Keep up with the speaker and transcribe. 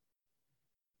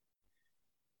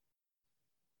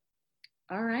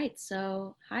All right.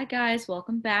 So, hi guys.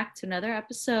 Welcome back to another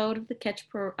episode of the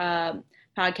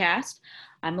podcast.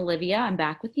 I'm Olivia. I'm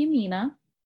back with Yamina.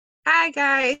 Hi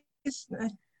guys.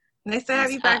 Nice to have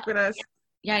Yes. you back with us.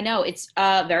 Yeah, I know. It's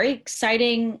very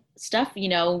exciting stuff.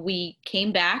 We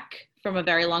came back from a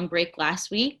very long break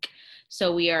last week.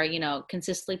 So we are,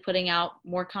 consistently putting out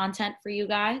more content for you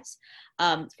guys.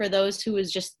 For those who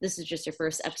this is just your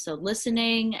first episode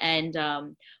listening,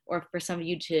 and or for some of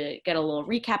you to get a little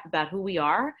recap about who we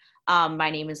are. My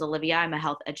name is Olivia. I'm a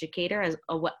health educator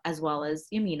as well as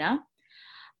Yamina.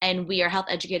 And we are health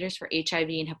educators for HIV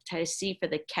and hepatitis C for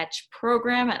the CATCH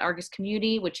program at Argus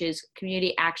Community, which is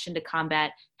Community Action to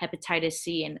Combat Hepatitis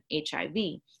C and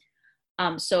HIV.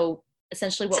 So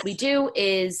essentially what we do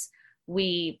is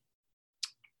we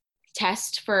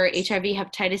test for HIV,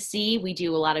 hepatitis C. We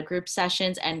do a lot of group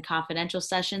sessions and confidential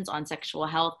sessions on sexual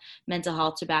health, mental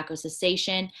health, tobacco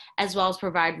cessation, as well as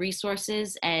provide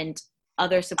resources and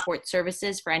other support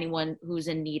services for anyone who's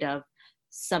in need of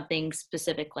something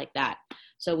specific like that.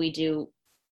 So we do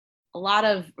a lot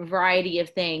of variety of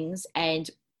things. And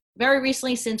very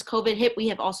recently, since COVID hit, we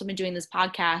have also been doing this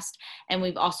podcast, and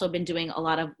we've also been doing a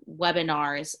lot of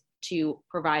webinars to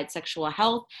provide sexual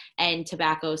health and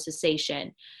tobacco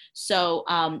cessation. So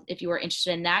if you are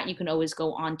interested in that, you can always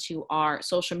go onto our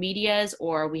social medias,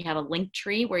 or we have a link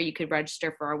tree where you could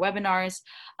register for our webinars,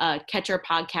 catch our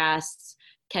podcasts,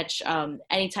 catch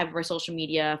any type of our social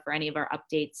media for any of our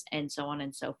updates, and so on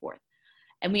and so forth.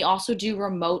 And we also do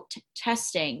remote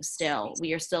testing still.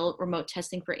 We are still remote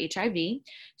testing for HIV.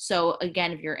 So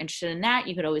again, if you're interested in that,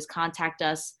 you could always contact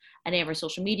us at any of our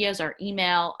social medias, our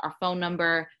email, our phone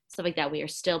number, stuff like that. We are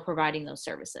still providing those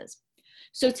services.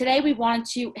 So today we want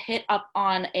to hit up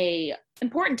on a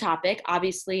important topic,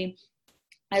 obviously,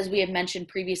 as we have mentioned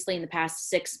previously in the past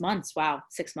 6 months. Wow,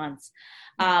 6 months.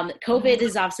 COVID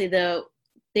is obviously the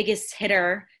biggest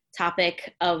hitter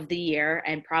topic of the year,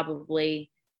 and probably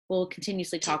we'll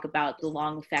continuously talk about the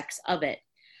long effects of it.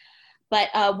 But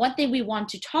one thing we want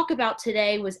to talk about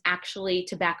today was actually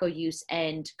tobacco use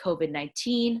and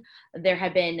COVID-19. There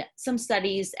have been some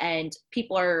studies, and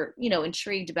people are,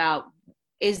 intrigued about,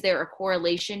 is there a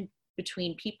correlation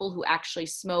between people who actually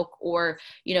smoke or,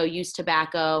 use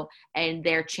tobacco and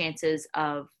their chances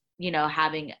of,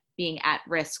 being at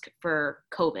risk for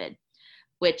COVID,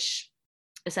 which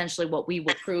essentially what we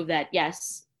will prove that,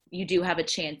 yes, you do have a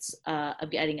chance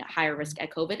of getting a higher risk at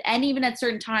COVID. And even at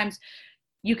certain times,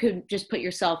 you could just put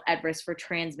yourself at risk for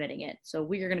transmitting it. So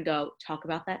we are going to go talk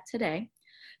about that today.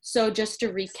 So just to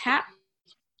recap,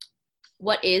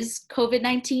 what is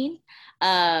COVID-19?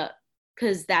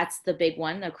 Because that's the big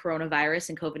one, the coronavirus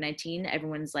and COVID-19.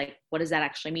 Everyone's like, what does that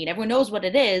actually mean? Everyone knows what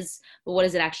it is, but what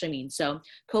does it actually mean? So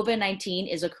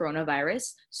COVID-19 is a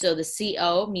coronavirus. So the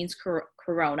CO means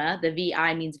corona, the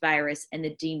VI means virus, and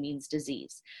the D means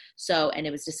disease. So, and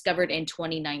it was discovered in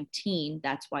 2019.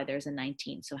 That's why there's a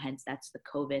 19. So hence that's the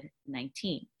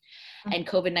COVID-19. And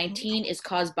COVID-19 is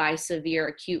caused by severe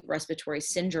acute respiratory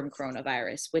syndrome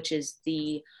coronavirus, which is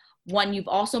the one you've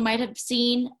also might have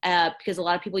seen because a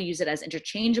lot of people use it as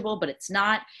interchangeable, but it's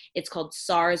not. It's called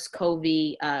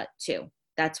SARS-CoV-2.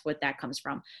 That's what that comes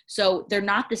from. So they're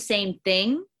not the same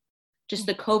thing. Just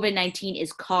the COVID-19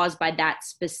 is caused by that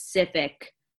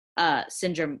specific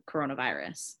syndrome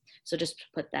coronavirus. So just to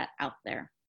put that out there.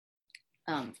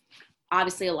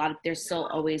 Obviously, there's still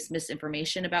always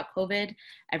misinformation about COVID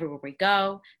everywhere we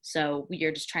go. So we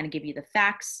are just trying to give you the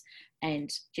facts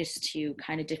and just to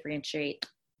kind of differentiate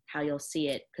how you'll see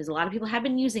it, because a lot of people have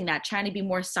been using that, trying to be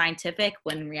more scientific,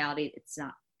 when in reality it's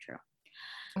not true.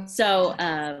 So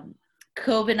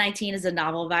COVID-19 is a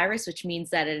novel virus, which means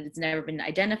that it has never been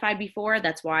identified before.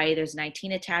 That's why there's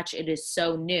 19 attached. It is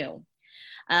so new.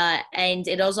 And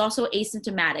it is also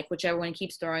asymptomatic, which everyone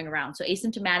keeps throwing around. So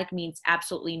asymptomatic means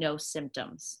absolutely no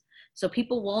symptoms. So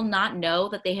people will not know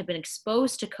that they have been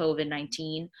exposed to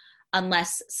COVID-19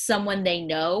 unless someone they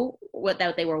know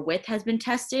that they were with has been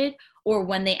tested, or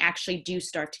when they actually do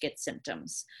start to get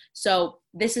symptoms. So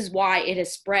this is why it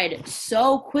has spread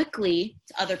so quickly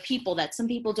to other people that some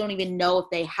people don't even know if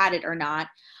they had it or not,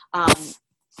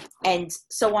 and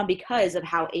so on, because of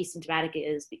how asymptomatic it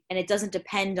is. And it doesn't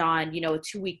depend on, a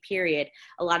 2-week period.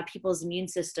 A lot of people's immune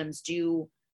systems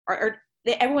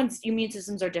everyone's immune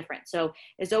systems are different. So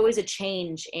there's always a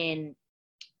change in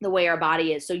the way our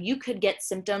body is. So you could get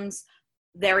symptoms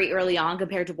very early on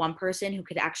compared to one person who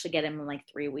could actually get them in like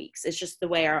 3 weeks. It's just the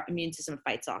way our immune system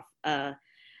fights off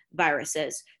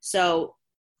viruses. So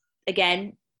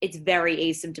again, it's very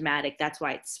asymptomatic. That's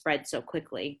why it spread so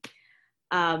quickly.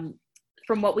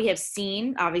 From what we have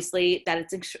seen, obviously, that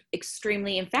it's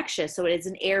extremely infectious. So it is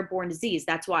an airborne disease.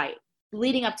 That's why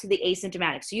leading up to the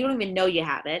asymptomatic. So you don't even know you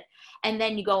have it. And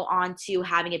then you go on to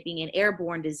having it being an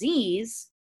airborne disease.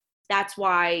 That's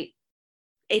why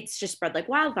it's just spread like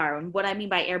wildfire. And what I mean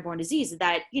by airborne disease is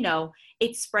that,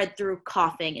 it's spread through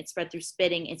coughing, it's spread through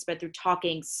spitting, it's spread through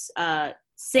talking,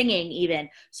 singing even.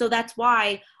 So that's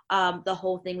why the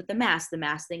whole thing with the mask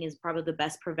thing is probably the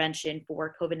best prevention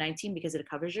for COVID-19 because it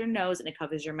covers your nose and it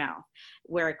covers your mouth,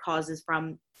 where it causes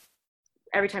from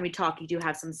every time you talk, you do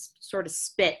have some sort of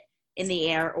spit in the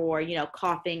air or,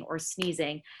 coughing or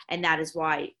sneezing. And that is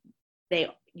why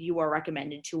you are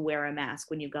recommended to wear a mask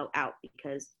when you go out,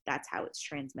 because that's how it's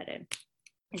transmitted,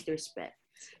 is through spit.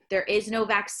 There is no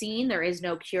vaccine. There is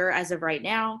no cure as of right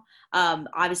now.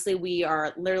 Obviously, we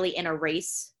are literally in a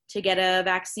race to get a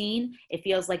vaccine. It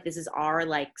feels like this is our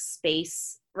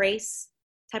space race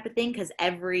type of thing, because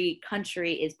every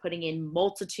country is putting in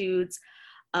multitudes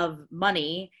of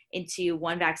money into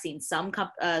one vaccine.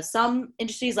 Some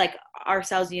industries like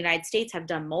ourselves in the United States have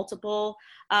done multiple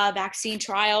vaccine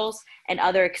trials and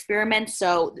other experiments.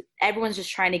 So everyone's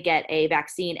just trying to get a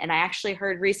vaccine. And I actually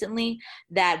heard recently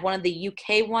that one of the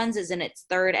UK ones is in its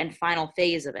third and final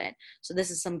phase of it. So this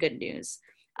is some good news.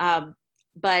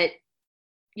 But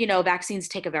vaccines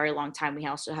take a very long time. We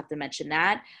also have to mention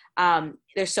that.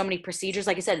 There's so many procedures.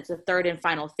 Like I said, it's the third and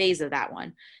final phase of that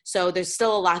one. So there's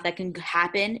still a lot that can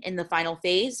happen in the final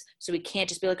phase. So we can't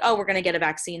just be like, oh, we're going to get a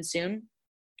vaccine soon.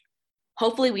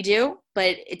 Hopefully we do,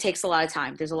 but it takes a lot of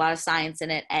time. There's a lot of science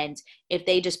in it. And if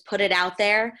they just put it out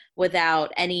there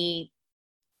without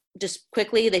just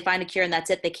quickly, they find a cure and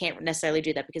that's it, they can't necessarily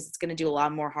do that because it's going to do a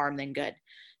lot more harm than good.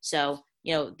 So,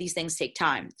 these things take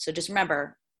time. So just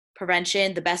remember,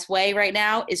 prevention, the best way right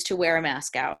now is to wear a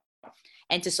mask out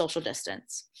and to social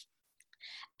distance.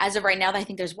 As of right now, I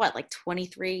think there's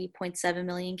 23.7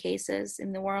 million cases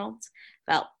in the world.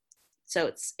 Well, so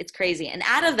it's crazy. And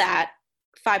out of that,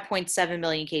 5.7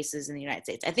 million cases in the United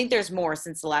States. I think there's more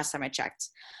since the last time I checked.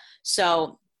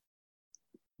 So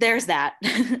there's that.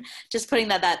 Just putting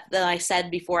that I said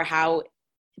before, how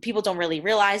people don't really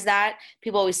realize that.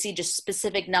 People always see just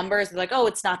specific numbers. They're like, oh,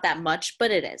 it's not that much, but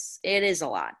it is. It is a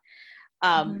lot.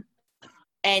 And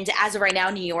as of right now,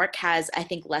 New York has, I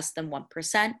think, less than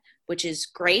 1%, which is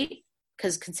great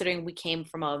because considering we came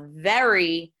from a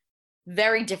very,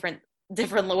 very different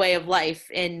way of life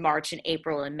in March and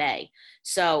April and May.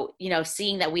 So,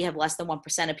 seeing that we have less than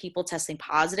 1% of people testing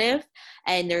positive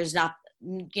and there's not,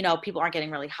 people aren't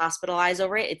getting really hospitalized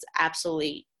over it. It's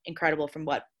absolutely incredible from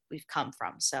what we've come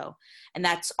from. So, and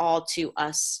that's all to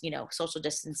us, social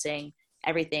distancing,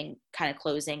 everything kind of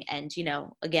closing and,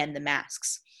 again, the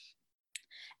masks.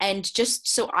 And just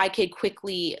so I could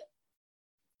quickly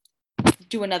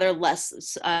do another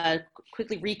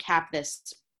quickly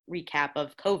recap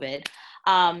of COVID.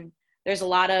 There's a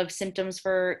lot of symptoms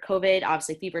for COVID,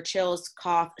 obviously fever, chills,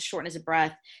 cough, shortness of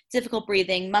breath, difficult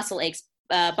breathing, muscle aches,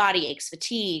 body aches,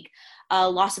 fatigue,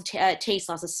 loss of taste,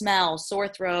 loss of smell, sore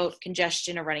throat,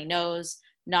 congestion or runny nose,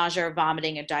 nausea,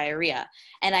 vomiting, or diarrhea.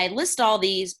 And I list all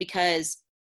these because,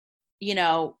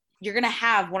 you're going to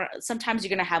have one. Sometimes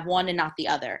you're going to have one and not the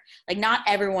other. Like not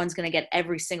everyone's going to get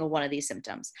every single one of these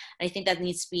symptoms. And I think that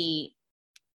needs to be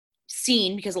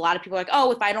seen because a lot of people are like,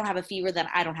 oh, if I don't have a fever, then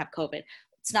I don't have COVID.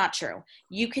 It's not true.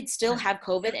 You could still have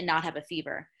COVID and not have a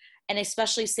fever. And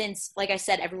especially since, like I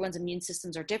said, everyone's immune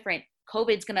systems are different,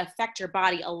 COVID's going to affect your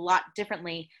body a lot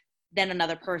differently than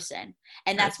another person.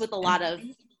 And that's with a lot of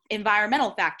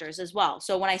environmental factors as well.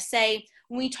 So when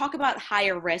we talk about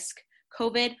higher risk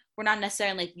COVID, we're not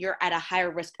necessarily like you're at a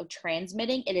higher risk of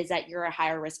transmitting. It is that you're a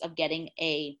higher risk of getting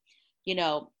a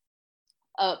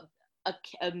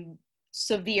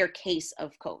severe case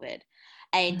of COVID.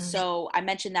 And so I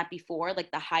mentioned that before,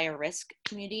 like the higher risk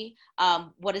community.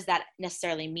 What does that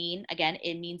necessarily mean? Again,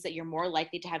 it means that you're more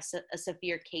likely to have a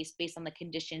severe case based on the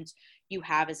conditions you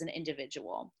have as an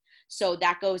individual. So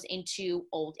that goes into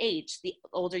old age. The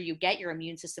older you get, your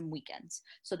immune system weakens.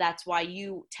 So that's why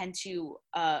you tend to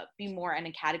be more in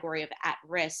a category of at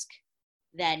risk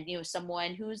than,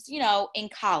 someone who's, in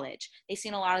college. They've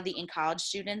seen a lot of the in college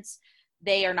students.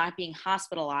 They are not being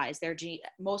hospitalized. They're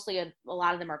mostly a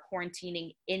lot of them are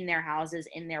quarantining in their houses,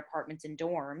 in their apartments and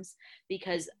dorms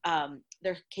because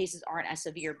their cases aren't as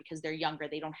severe because they're younger.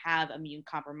 They don't have immune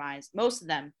compromise. Most of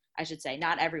them, I should say,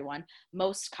 not everyone.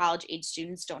 Most college age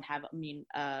students don't have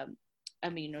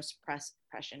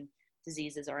immunosuppression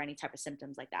diseases or any type of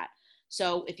symptoms like that.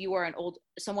 So if you are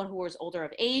someone who is older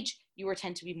of age, you will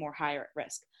tend to be more higher at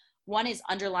risk. One is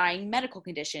underlying medical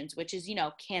conditions, which is,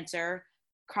 cancer,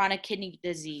 chronic kidney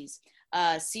disease,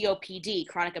 COPD,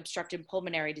 chronic obstructive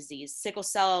pulmonary disease, sickle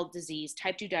cell disease,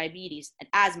 type 2 diabetes, and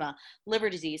asthma, liver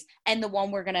disease. And the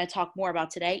one we're going to talk more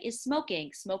about today is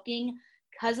smoking. Smoking,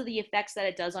 because of the effects that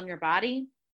it does on your body,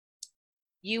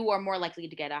 you are more likely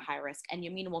to get a high risk. And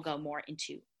Yamina will go more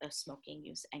into the smoking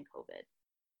use and COVID.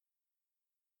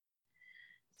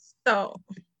 So,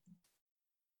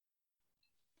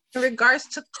 in regards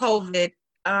to COVID,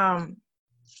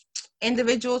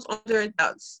 individuals, older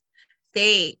adults,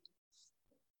 they,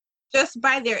 just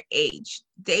by their age,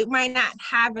 they might not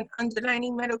have an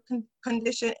underlying medical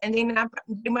condition, and they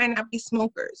might not be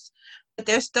smokers, but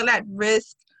they're still at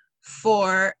risk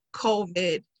for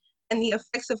COVID and the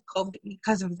effects of COVID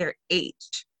because of their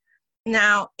age.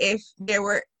 Now, if there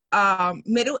were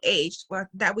middle-aged, well,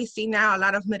 that we see now, a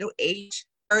lot of middle-aged,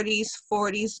 30s,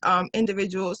 40s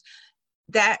individuals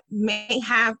that may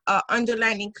have an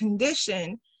underlying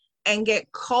condition and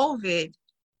get COVID,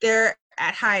 they're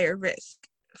at higher risk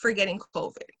for getting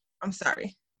COVID. I'm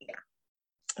sorry. Yeah.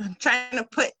 I'm trying to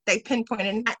pinpoint,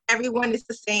 and not everyone is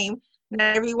the same.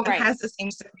 Not everyone has the same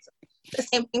symptoms. The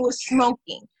same thing with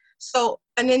smoking. So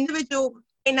an individual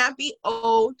may not be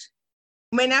old,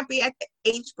 may not be at the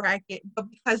age bracket, but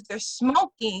because they're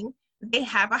smoking, they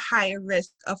have a higher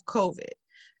risk of COVID.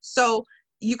 So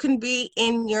you can be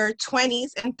in your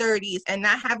 20s and 30s and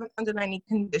not have an underlying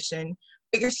condition,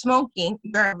 but you're smoking,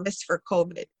 you're at risk for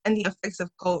COVID and the effects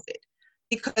of COVID.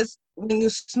 Because when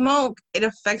you smoke, it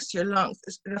affects your lungs,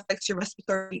 it affects your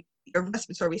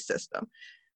respiratory system,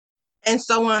 and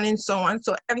so on and so on.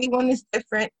 So everyone is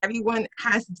different. Everyone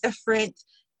has different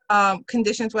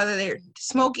conditions, whether they're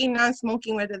smoking,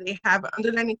 non-smoking, whether they have an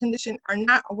underlying condition or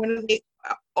not, or whether they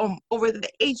over the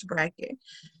age bracket.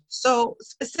 So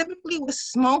specifically with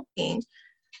smoking,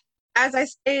 as I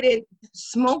stated,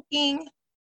 smoking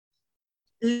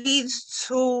leads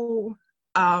to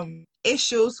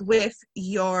issues with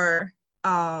your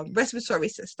respiratory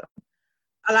system.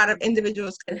 A lot of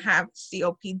individuals can have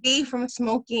COPD from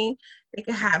smoking. They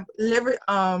can have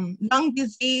lung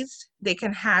disease. They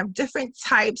can have different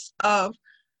types of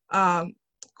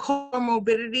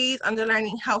comorbidities,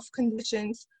 underlying health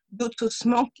conditions due to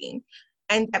smoking.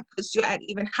 And that puts you at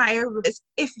even higher risk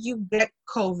if you get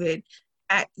COVID,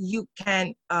 that you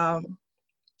can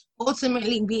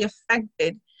ultimately be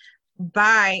affected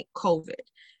by COVID.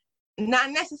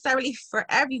 Not necessarily for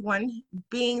everyone,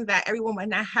 being that everyone might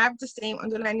not have the same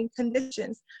underlying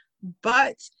conditions,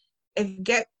 but if you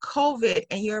get COVID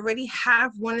and you already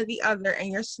have one or the other and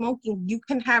you're smoking, you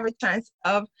can have a chance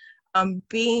of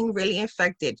being really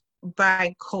infected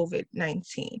by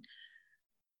COVID-19.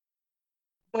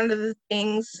 One of the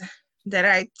things that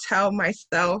I tell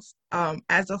myself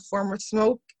as a former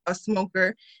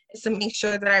smoker is to make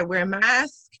sure that I wear a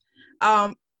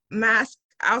mask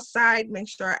outside, make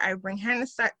sure I bring hand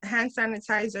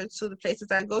sanitizer to the places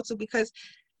I go to, because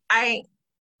I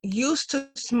used to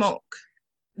smoke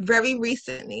very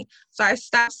recently. So I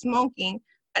stopped smoking,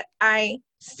 but I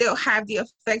still have the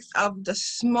effects of the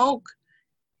smoking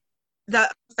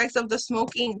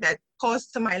that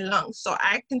caused to my lungs. So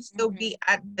I can still be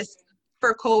at risk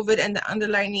for COVID and the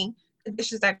underlying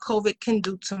conditions that COVID can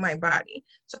do to my body.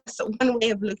 So that's one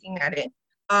way of looking at it.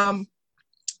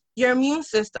 Your immune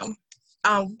system.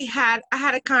 I had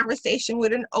a conversation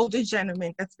with an older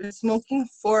gentleman that's been smoking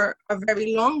for a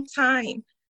very long time,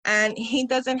 and he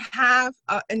doesn't have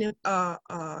a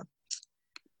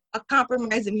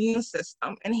compromised immune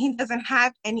system, and he doesn't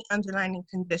have any underlying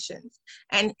conditions.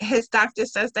 And his doctor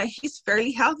says that he's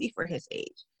fairly healthy for his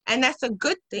age, and that's a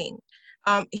good thing.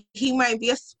 He might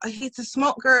be he's a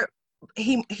smoker.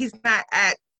 He's not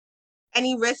at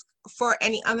any risk for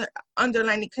any other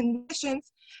underlying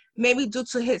conditions, maybe due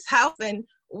to his health and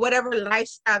whatever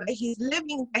lifestyle that he's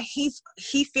living, that he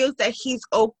feels that he's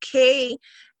okay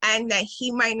and that he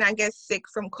might not get sick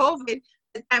from COVID.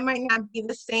 But that might not be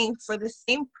the same for the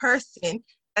same person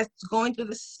that's going through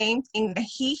the same thing that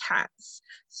he has.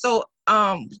 So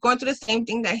going through the same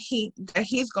thing that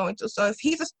he's going through. So if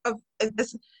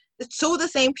the two of the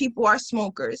same people are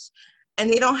smokers, and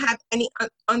they don't have any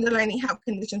underlying health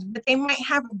conditions, but they might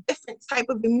have a different type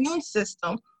of immune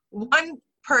system, one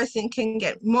person can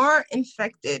get more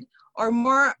infected or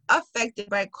more affected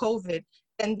by COVID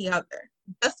than the other,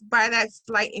 just by that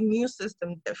slight immune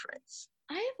system difference.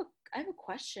 I have a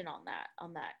question on that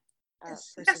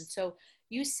Yes, person. yes. So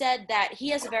you said that he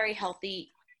has a very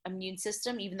healthy immune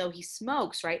system, even though he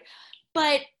smokes, right?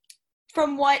 But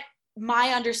from what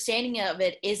my understanding of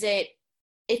it is,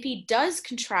 if he does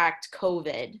contract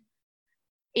COVID,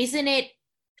 isn't it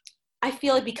I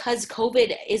feel like because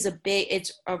COVID is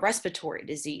it's a respiratory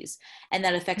disease and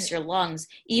that affects your lungs,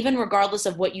 even regardless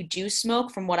of what you do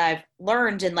smoke, from what I've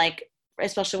learned, and like,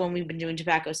 especially when we've been doing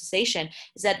tobacco cessation,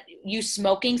 is that you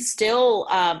smoking still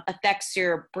affects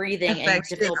your breathing and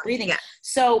difficult breathing. Yeah.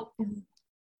 So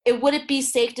would it be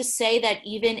safe to say that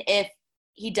even if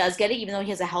he does get it, even though he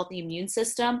has a healthy immune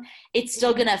system, it's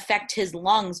still going to affect his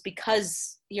lungs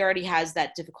because he already has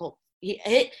that difficult,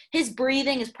 his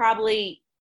breathing is probably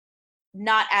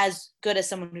not as good as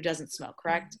someone who doesn't smoke,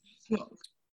 correct?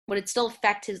 Would it still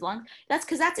affect his lungs?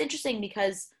 That's interesting,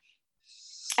 because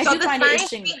I do find it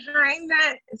interesting. Behind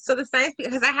that, so the science,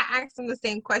 because I had asked him the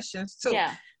same questions too.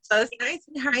 Yeah. So the science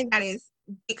behind that is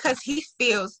because he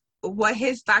feels what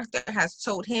his doctor has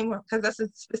told him, because that's a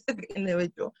specific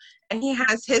individual, and he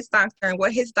has his doctor, and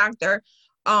what his doctor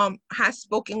has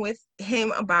spoken with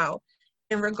him about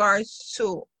in regards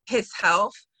to his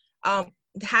health,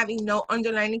 having no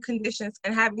underlying conditions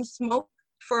and having smoked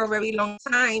for a very long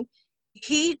time.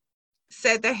 He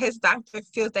said that his doctor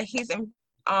feels that he's in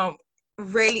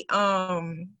really I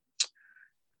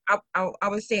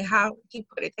would say how he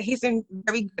put it, that he's in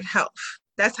very good health.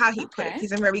 That's how he put it.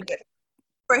 He's in very good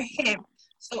for him.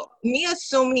 So me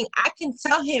assuming, I can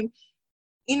tell him,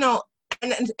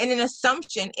 and an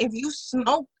assumption, if you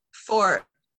smoke for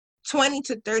 20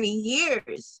 to 30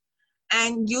 years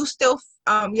and you still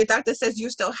your doctor says you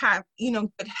still have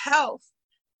good health,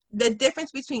 the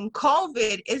difference between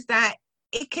COVID is that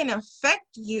it can affect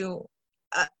you.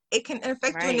 It can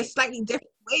affect you in a slightly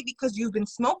different way because you've been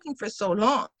smoking for so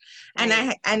long.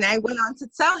 Right. And I went on to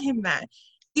tell him that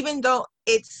even though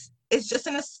it's just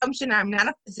an assumption, I'm not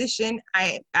a physician.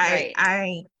 I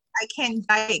can't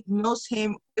diagnose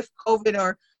him with COVID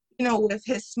or with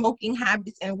his smoking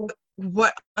habits and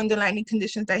what underlying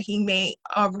conditions that he may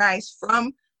arise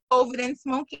from COVID and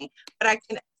smoking. But I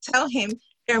can tell him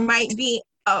there might be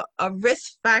a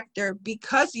risk factor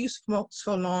because you smoked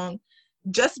so long.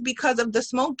 Just because of the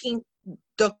smoking,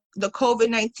 the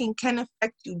COVID-19 can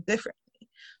affect you differently.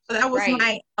 So that was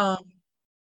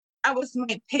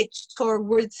my pitch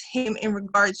towards him in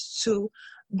regards to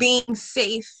being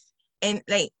safe, and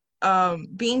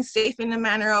being safe in the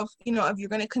manner of, if you're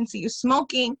going to continue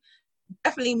smoking,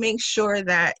 definitely make sure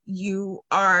that you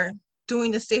are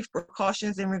doing the safe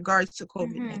precautions in regards to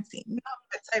COVID-19.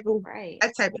 That type of.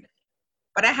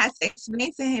 But I had to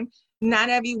explain to him, not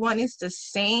everyone is the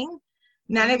same.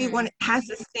 Not everyone has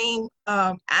the same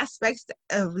aspects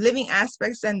of living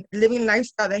and living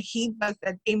lifestyle that he does,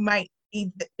 that they might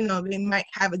be, they might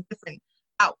have a different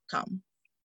outcome,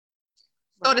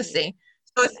 so to say.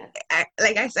 So it's,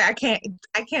 like I said, I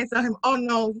can't tell him, oh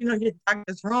no, your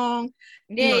doctor's wrong.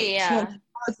 Smoking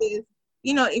causes,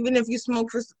 even if you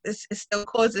smoke for, it still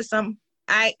causes some.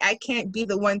 I can't be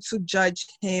the one to judge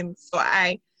him, so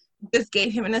I just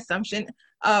gave him an assumption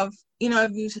of,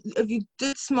 if you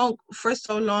did smoke for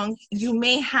so long, you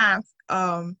may have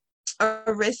a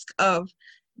risk of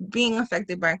being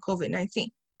affected by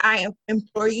COVID-19. I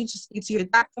implore you to speak to your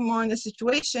doctor more on the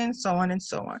situation, so on and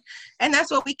so on. And that's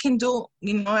what we can do.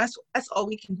 That's all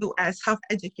we can do as health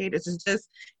educators, is just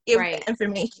give the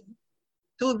information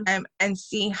to them and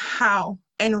see how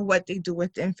and what they do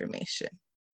with the information.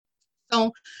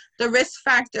 So the risk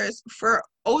factors for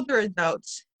older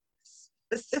adults,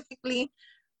 specifically,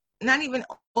 not even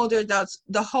older adults,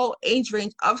 the whole age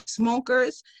range of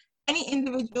smokers, any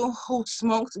individual who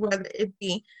smokes, whether it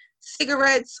be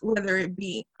cigarettes, whether it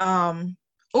be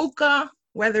hookah,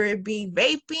 whether it be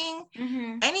vaping,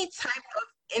 any type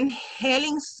of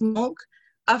inhaling smoke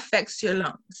affects your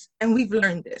lungs. And we've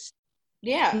learned this.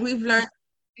 Yeah. And we've learned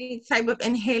any type of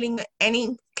inhaling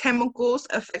any chemicals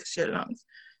affects your lungs.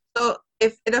 So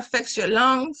if it affects your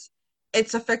lungs,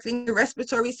 it's affecting the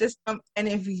respiratory system. And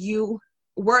if you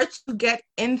were to get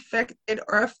infected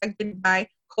or affected by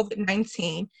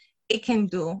COVID-19, it can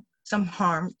do some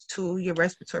harm to your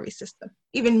respiratory system,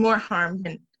 even more harm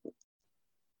than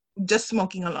just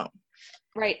smoking alone.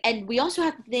 Right. And we also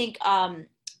have to think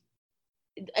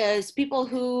as people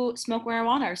who smoke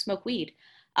marijuana or smoke weed.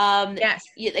 I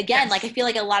feel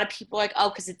like a lot of people are like, oh,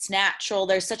 because it's natural.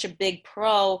 There's such a big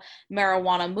pro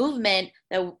marijuana movement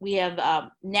that we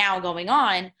have now going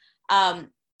on,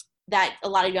 that a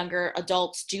lot of younger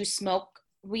adults do smoke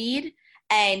weed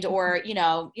and or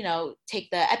take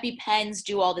the EpiPens,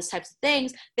 do all these types of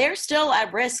things. They're still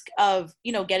at risk of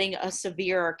getting a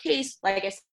severe case, like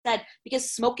I said,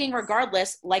 because smoking,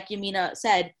 regardless, like Yamina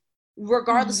said,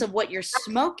 regardless of what you're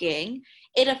smoking,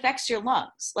 it affects your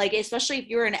lungs. Like, especially if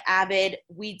you're an avid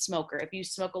weed smoker, if you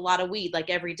smoke a lot of weed, like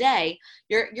every day,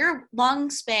 your lung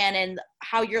span and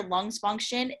how your lungs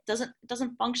function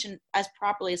doesn't function as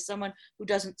properly as someone who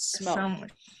doesn't smoke.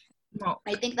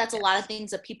 I think that's a lot of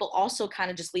things that people also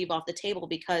kind of just leave off the table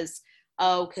because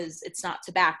it's not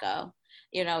tobacco,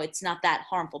 it's not that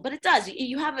harmful, but it does.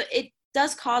 It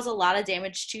does cause a lot of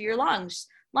damage to your lungs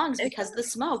because of the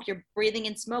smoke. You're breathing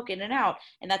in smoke in and out,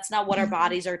 and that's not what our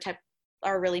bodies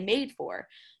are really made for.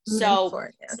 So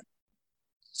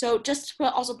just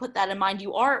to also put that in mind,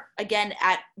 you are again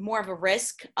at more of a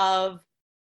risk of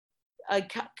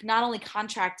not only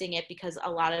contracting it, because a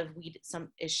lot of weed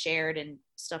is shared and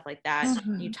stuff like that.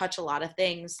 You touch a lot of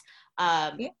things,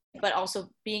 but also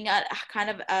being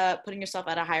putting yourself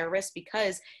at a higher risk,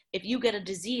 because if you get a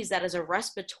disease that is a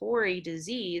respiratory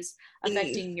disease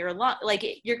affecting your lung, like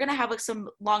you're going to have some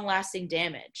long-lasting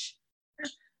damage.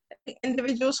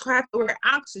 Individuals who have to wear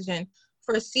oxygen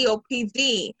for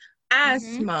COPD,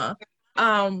 asthma,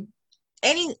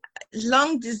 any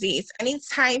lung disease, any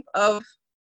type of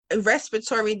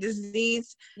respiratory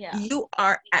disease, you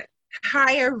are at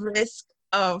higher risk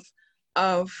of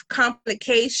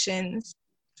complications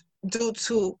due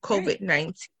to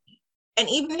COVID-19. And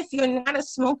even if you're not a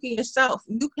smoker yourself,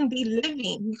 you can be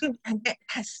living, you can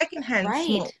have secondhand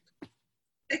smoke.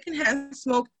 Secondhand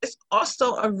smoke is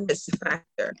also a risk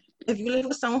factor. If you live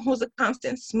with someone who's a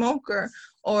constant smoker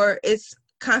or is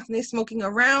constantly smoking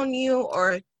around you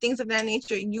or things of that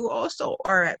nature, you also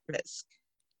are at risk.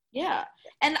 Yeah.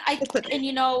 And I'm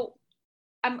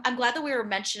glad that we were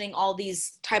mentioning all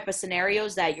these type of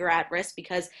scenarios that you're at risk,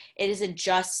 because it isn't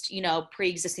just,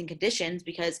 pre-existing conditions,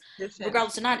 because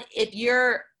regardless or not, if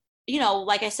you're,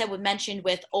 like I said, we mentioned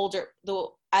with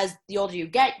as the older you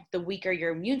get, the weaker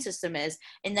your immune system is.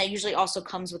 And that usually also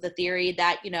comes with a theory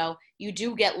that, you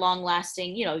do get long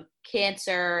lasting,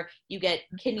 cancer, you get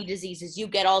kidney diseases, you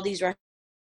get all these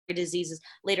diseases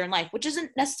later in life, which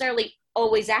isn't necessarily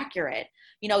always accurate.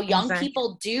 Young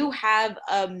people do have,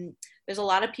 there's a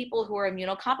lot of people who are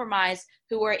immunocompromised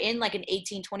who are in like an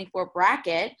 18-24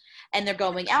 bracket, and they're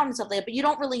going out and stuff like that, but you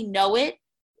don't really know it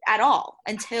at all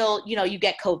until, you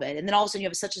get COVID. And then all of a sudden you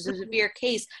have such a severe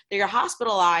case that you're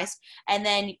hospitalized, and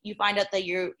then you find out that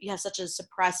you have such a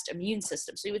suppressed immune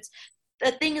system. So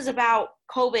the thing is about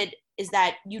COVID is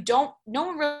that no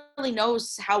one really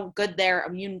knows how good their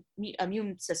immune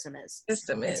system is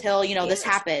until, this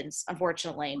happens,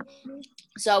 unfortunately.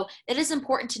 So it is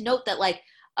important to note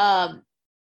that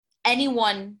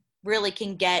anyone really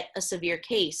can get a severe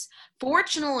case.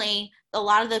 Fortunately, a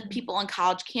lot of the people on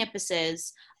college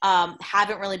campuses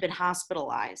haven't really been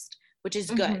hospitalized, which is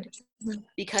good.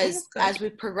 Because as we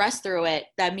progress through it,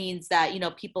 that means that,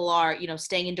 people are,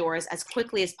 staying indoors as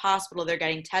quickly as possible. They're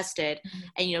getting tested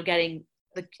and, getting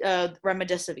the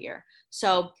remdesivir.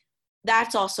 So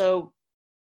that's also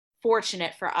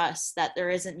fortunate for us that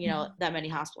there isn't, that many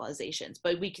hospitalizations.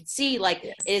 But we could see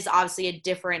it is obviously a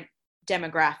different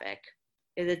demographic.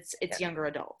 It's younger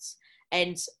adults.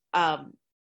 And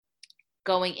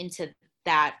going into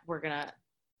that, we're going to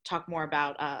talk more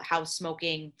about how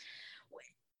smoking.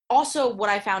 Also, what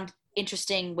I found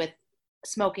interesting with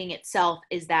smoking itself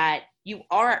is that you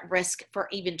are at risk for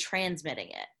even transmitting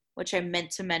it, which I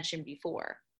meant to mention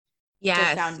before. Which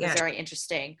I found was very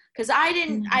interesting, because I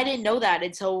didn't know that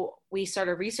until we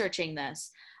started researching this.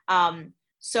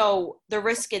 So the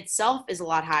risk itself is a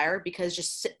lot higher, because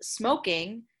just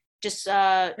smoking,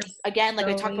 again, like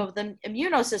I talked about with the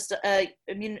immune system,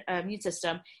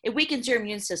 it weakens your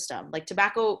immune system. Like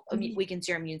tobacco weakens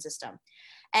your immune system.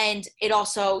 And it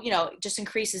also, just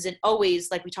increases, and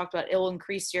always, like we talked about, it will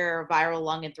increase your viral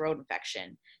lung and throat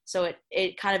infection. So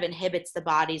it kind of inhibits the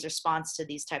body's response to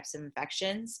these types of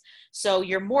infections. So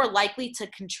you're more likely to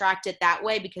contract it that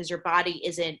way, because your body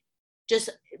isn't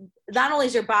not only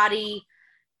is your body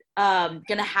going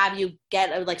to have you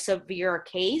get a severe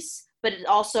case, but it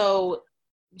also,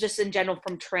 just in general,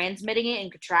 from transmitting it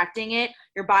and contracting it,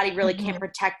 your body really can't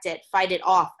protect it, fight it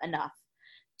off enough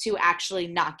to actually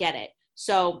not get it.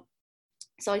 So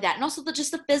like that. And also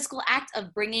just the physical act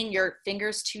of bringing your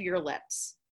fingers to your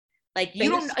lips. A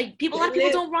lot of people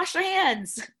don't wash their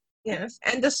hands. Yes.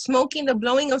 And the smoking, the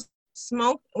blowing of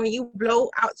smoke, when you blow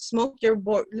out smoke, you're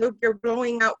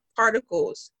blowing out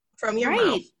particles from your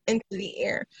mouth into the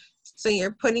air. So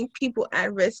you're putting people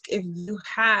at risk if you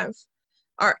have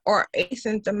or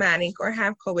asymptomatic or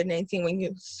have COVID-19.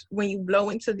 When you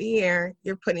blow into the air,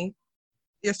 you're putting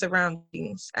your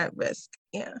surroundings at risk.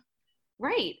 Yeah.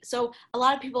 Right. So a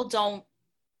lot of people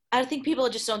I think people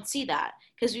just don't see that,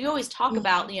 because we always talk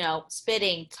about,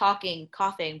 spitting, talking,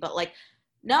 coughing, but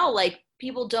no, like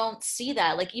people don't see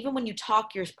that. Like even when you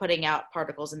talk, you're putting out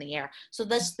particles in the air. So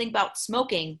let's think about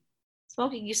smoking.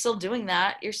 Smoking, you're still doing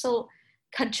that. You're still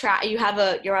you have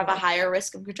a higher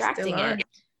risk of Still contracting are. it.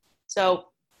 So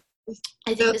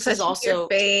I think Still this is touching your also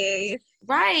face.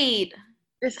 right.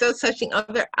 You're still touching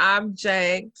other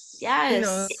objects.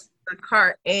 Yes. The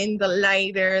carton, the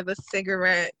lighter, the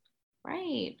cigarette,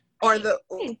 Right. or the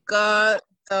hookah,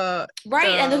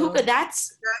 Right. And the hookah,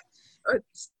 that's or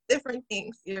different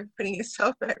things. You're putting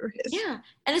yourself at risk. yeah.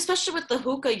 And especially with the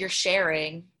hookah, you're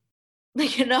sharing.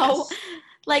 Like, Yes.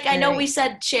 like I know Sharing. we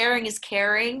said sharing is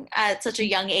caring at such a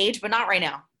young age, but not right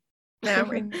now. Not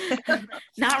right.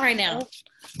 Not right now.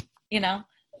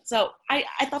 So I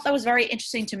thought that was very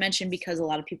interesting to mention because a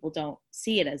lot of people don't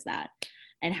see it as that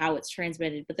and how it's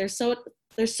transmitted. But there's so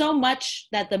much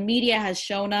that the media has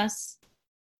shown us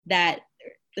that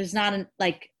there's not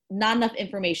enough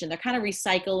information. They're kind of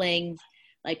recycling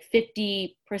like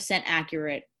 50%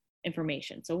 accurate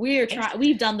information. So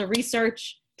we've done the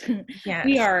research. Yes.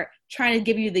 We are trying to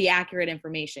give you the accurate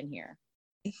information here.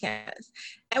 Yes.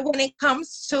 And when it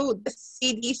comes to the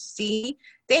CDC,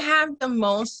 they have the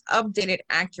most updated,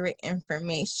 accurate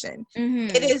information.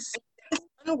 Mm-hmm. It is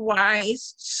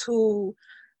unwise to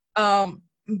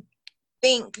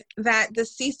think that the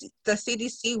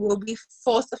CDC will be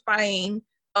falsifying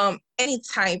any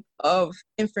type of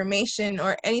information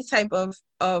or any type of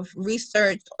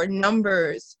research or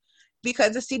numbers,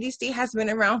 because the CDC has been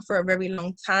around for a very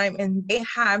long time and they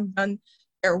have done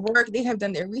their work, they have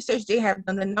done their research, they have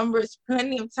done the numbers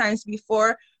plenty of times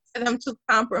before for them to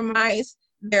compromise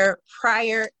their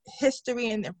prior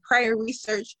history and their prior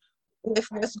research with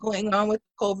what's going on with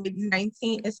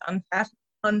COVID-19. It's how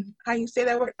you say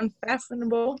that word?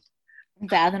 Unfathomable?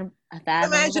 Unimaginable.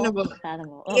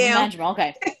 Oh, yeah. Unimaginable.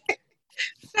 Okay.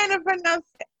 Trying to pronounce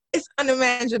it. It's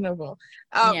unimaginable.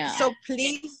 So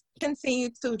please continue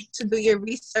to do your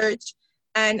research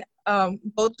and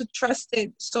go to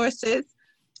trusted sources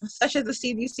such as the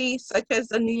CDC, such as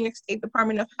the New York State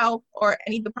Department of Health, or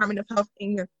any Department of Health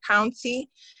in your county,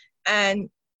 and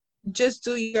just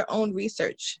do your own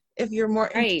research if you're more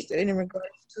interested in regards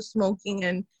to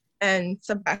smoking and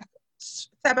tobacco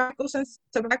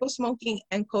smoking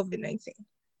and COVID-19.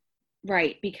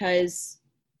 Right, because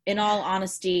in all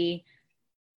honesty,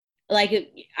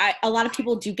 like a lot of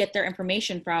people do get their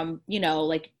information from,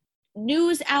 like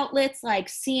news outlets like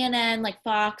CNN, like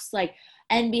Fox, like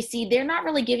NBC. They're not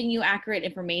really giving you accurate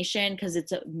information because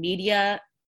it's a media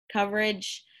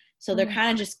coverage. So they're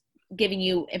kind of just giving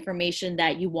you information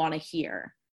that you want to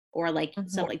hear or like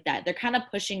stuff like that. They're kind of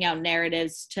pushing out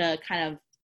narratives to kind of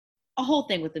a whole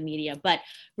thing with the media, but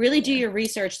really do your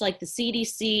research. Like the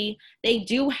CDC, they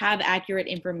do have accurate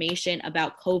information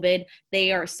about COVID.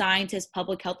 They are scientists,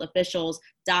 public health officials,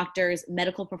 doctors,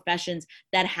 medical professions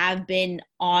that have been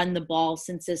on the ball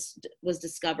since this was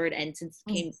discovered and since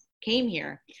came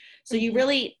here. So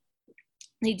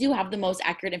they do have the most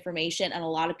accurate information, and a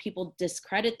lot of people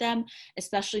discredit them,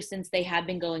 especially since they have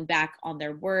been going back on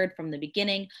their word from the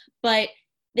beginning. But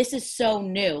this is so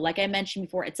new. Like I mentioned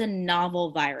before, it's a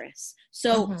novel virus.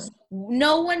 So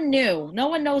no one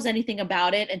knows anything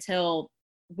about it until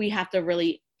we have to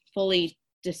really fully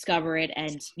discover it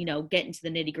and, get into the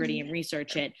nitty gritty and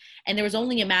research it. And there was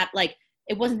only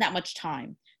it wasn't that much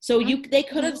time. So they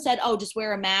could have said, oh, just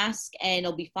wear a mask and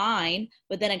it'll be fine.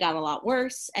 But then it got a lot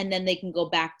worse. And then they can go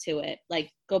back to it,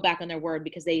 like go back on their word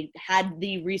because they had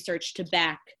the research to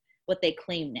back what they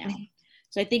claim now.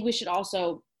 So I think we should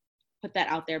also put that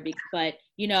out there, but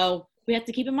we have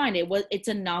to keep in mind it's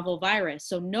a novel virus,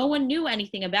 so no one knew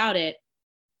anything about it.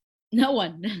 No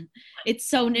one. It's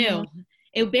so new.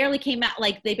 It barely came out,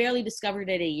 like they barely discovered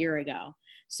it a year ago.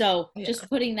 So just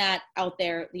putting that out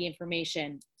there, the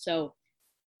information, so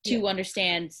to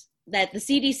understand that the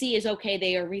CDC is okay.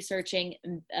 They are researching,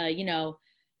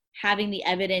 having the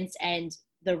evidence and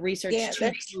the research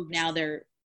to prove now their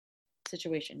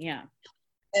situation.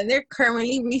 And they're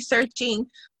currently researching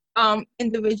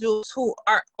individuals who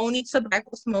are only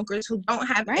tobacco smokers, who don't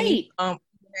have any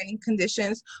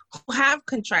conditions, who have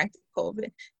contracted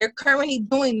COVID. They're currently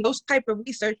doing those type of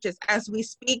researches as we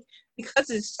speak because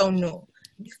it's so new,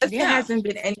 because there hasn't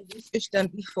been any research done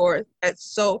before.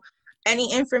 So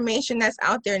any information that's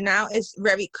out there now is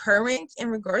very current in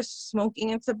regards to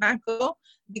smoking and tobacco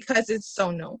because it's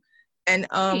so new. And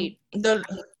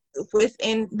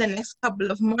within the next couple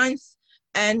of months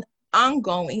and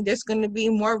ongoing, there's going to be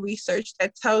more research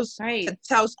that tells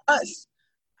us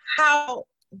how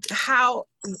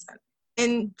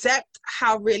in depth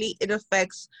how really it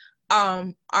affects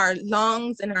our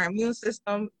lungs and our immune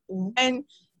system when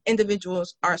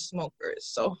individuals are smokers.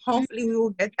 So hopefully we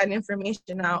will get that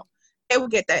information out. They will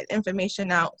get that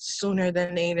information out sooner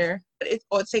than later. But it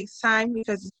all takes time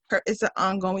because it's an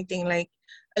ongoing thing. Like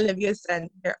Olivia said,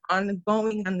 they're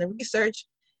ongoing on the research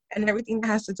and everything that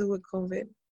has to do with COVID.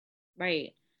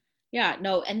 Right. Yeah,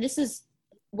 no, and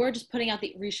we're just putting out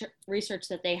the research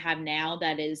that they have now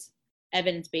that is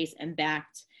evidence-based and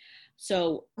backed.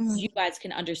 So you guys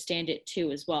can understand it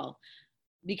too as well.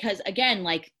 Because again,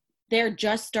 like they're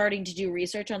just starting to do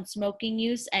research on smoking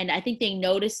use. And I think they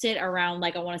noticed it around,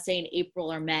 like, I want to say in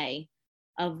April or May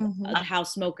of how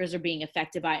smokers are being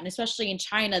affected by it. And especially in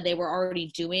China, they were already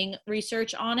doing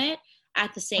research on it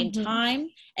at the same time.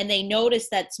 And they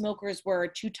noticed that smokers were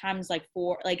 2 times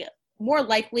more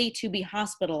likely to be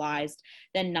hospitalized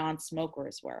than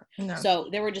non-smokers were. No. So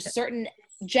there were just certain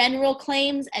general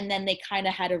claims, and then they kind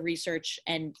of had to research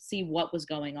and see what was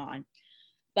going on.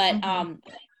 But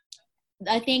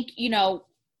I think,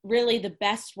 really the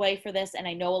best way for this, and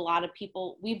I know a lot of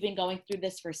people, we've been going through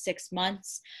this for 6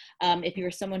 months. If you're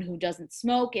someone who doesn't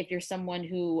smoke, if you're someone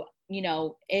who,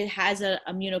 it has a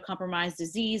immunocompromised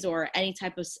disease or any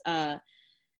type of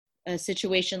a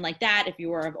situation like that, if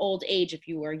you are of old age, if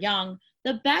you are young,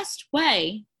 the best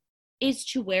way is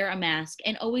to wear a mask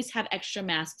and always have extra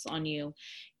masks on you.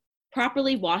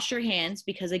 Properly wash your hands,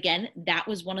 because again, that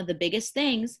was one of the biggest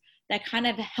things that kind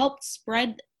of helped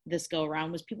spread this go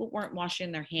around, was people weren't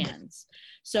washing their hands.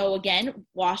 So again,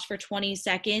 wash for 20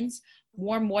 seconds,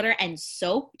 warm water and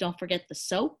soap. Don't forget the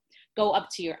soap. Go up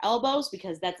to your elbows,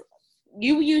 because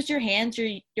you use your hands.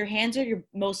 Your hands are your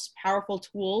most powerful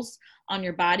tools on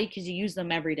your body, because you use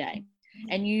them every day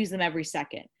and you use them every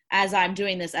second. As I'm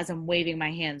doing this, as I'm waving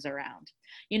my hands around,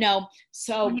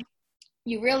 so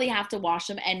you really have to wash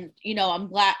them. And, I'm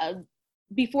glad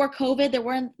before COVID, there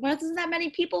wasn't that many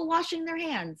people washing their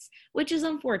hands, which is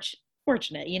unfortunate,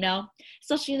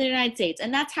 especially in the United States.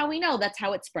 And that's how we know, that's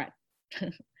how it spread.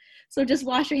 So just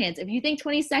wash your hands. If you think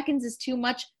 20 seconds is too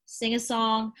much, sing a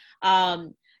song.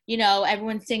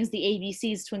 Everyone sings the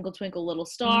ABCs, Twinkle, Twinkle, Little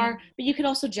Star, but you could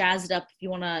also jazz it up if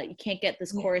you can't get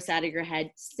this chorus out of your head,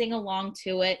 sing along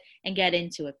to it and get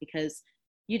into it, because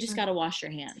you just got to wash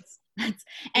your hands.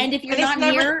 And if you're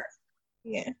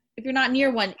not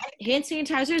near one, hand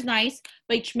sanitizer is nice,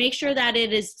 but make sure that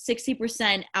it is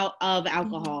 60% out of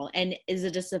alcohol and is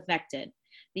a disinfectant,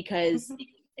 because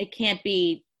it can't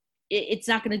be, it's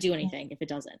not going to do anything if it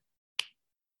doesn't.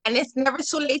 And it's never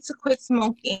too late to quit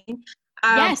smoking.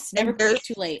 Yes, never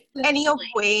too late. Plenty of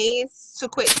ways to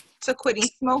quitting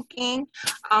smoking.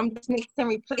 Just nicotine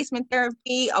replacement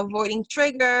therapy, avoiding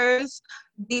triggers,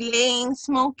 delaying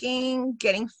smoking,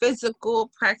 getting physical,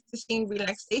 practicing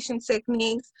relaxation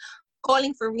techniques,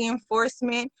 calling for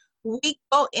reinforcement. We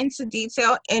go into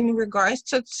detail in regards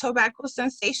to tobacco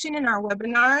cessation in our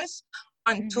webinars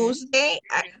on Tuesday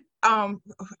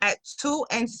at 2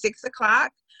 and 6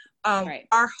 o'clock. Right.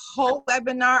 Our whole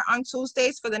webinar on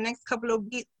Tuesdays for the next couple of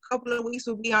weeks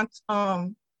will be on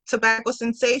tobacco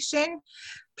cessation.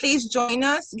 Please join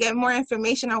us. Get more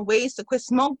information on ways to quit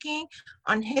smoking,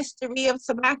 on history of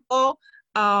tobacco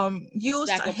use,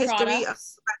 history of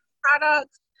tobacco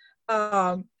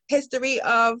products, history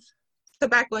of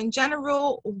tobacco in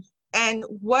general, and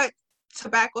what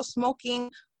tobacco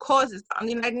smoking causes,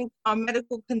 underlying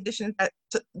medical conditions that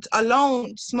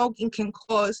alone smoking can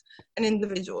cause an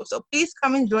individual. So please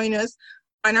come and join us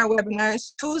on our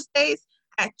webinars Tuesdays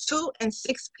at 2 and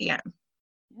 6 p.m.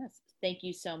 Yes, thank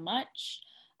you so much.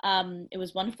 It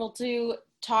was wonderful to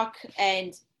talk,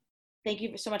 and thank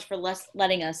you so much for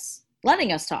letting us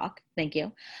talk. Thank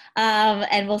you.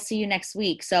 And we'll see you next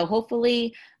week. So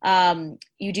hopefully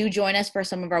you do join us for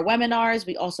some of our webinars.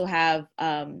 We also have,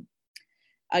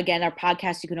 again, our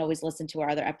podcast. You can always listen to our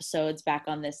other episodes back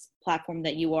on this platform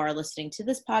that you are listening to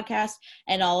this podcast,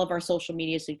 and all of our social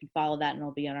media. So you can follow that, and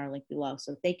it'll be on our link below.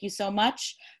 So thank you so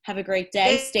much. Have a great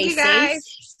day. Stay safe.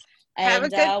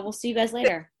 And we'll see you guys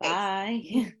later.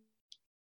 Bye.